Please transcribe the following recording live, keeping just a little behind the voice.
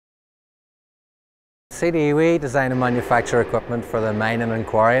CDE, we design and manufacture equipment for the mining and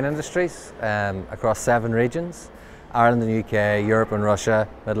quarrying industries across 7 regions: Ireland and UK, Europe and Russia,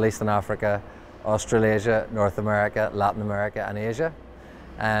 Middle East and Africa, Australasia, North America, Latin America and Asia.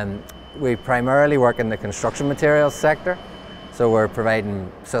 We primarily work in the construction materials sector, so we're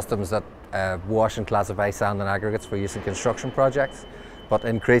providing systems that wash and classify sand and aggregates for use in construction projects. But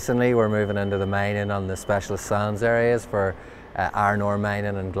increasingly we're moving into the mining and the specialist sands areas for iron ore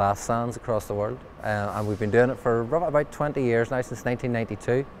mining and glass sands across the world. And we've been doing it for about 20 years now, since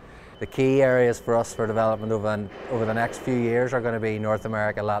 1992. The key areas for us for development over the next few years are going to be North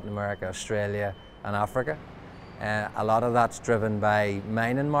America, Latin America, Australia and Africa. A lot of that's driven by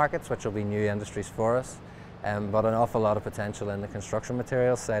mining markets, which will be new industries for us, but an awful lot of potential in the construction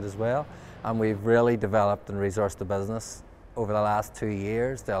materials side as well. And we've really developed and resourced the business over the last 2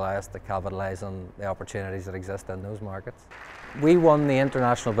 years to allow us to capitalise on the opportunities that exist in those markets. We won the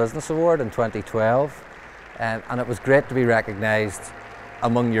International Business Award in 2012, and it was great to be recognised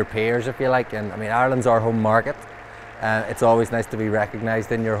among your peers, if you like. And I mean, Ireland's our home market. It's always nice to be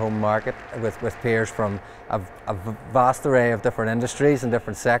recognised in your home market with peers from a vast array of different industries and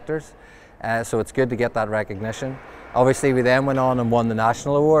different sectors. So it's good to get that recognition. Obviously, we then went on and won the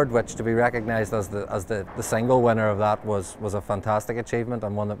National Award, which to be recognised as the single winner of that was a fantastic achievement,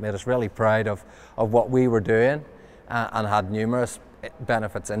 and one that made us really proud of what we were doing, and had numerous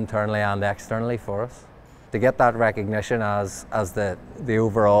benefits internally and externally for us. To get that recognition as the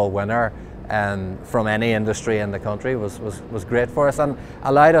overall winner from any industry in the country was great for us, and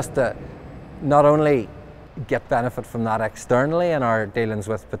allowed us to not only get benefit from that externally in our dealings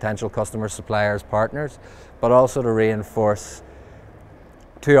with potential customers, suppliers, partners, but also to reinforce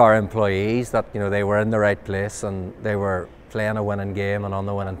to our employees that they were in the right place and they were playing a winning game and on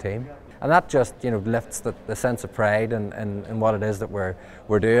the winning team. And that just lifts the sense of pride in what it is that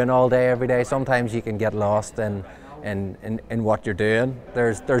we're doing all day, every day. Sometimes you can get lost in what you're doing.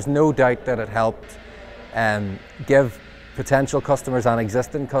 There's no doubt that it helped give potential customers and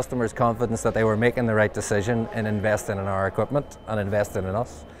existing customers confidence that they were making the right decision in investing in our equipment and investing in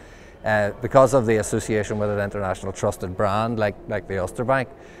us. Because of the association with an international trusted brand like the Ulster Bank.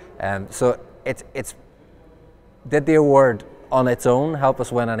 So did the award on its own help us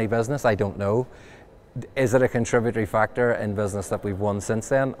win any business? I don't know. Is it a contributory factor in business that we've won since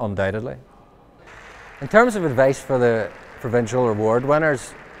then? Undoubtedly. In terms of advice for the provincial award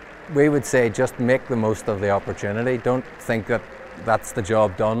winners, we would say just make the most of the opportunity. Don't think that that's the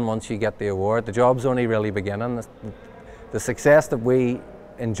job done once you get the award. The job's only really beginning. The success that we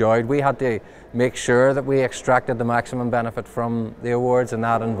enjoyed, we had to make sure that we extracted the maximum benefit from the awards, and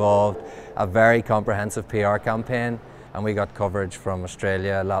that involved a very comprehensive PR campaign, and we got coverage from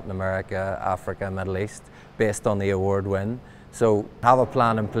Australia, Latin America, Africa, Middle East based on the award win. So have a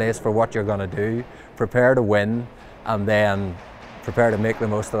plan in place for what you're going to do, prepare to win, and then prepare to make the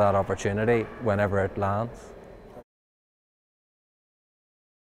most of that opportunity whenever it lands.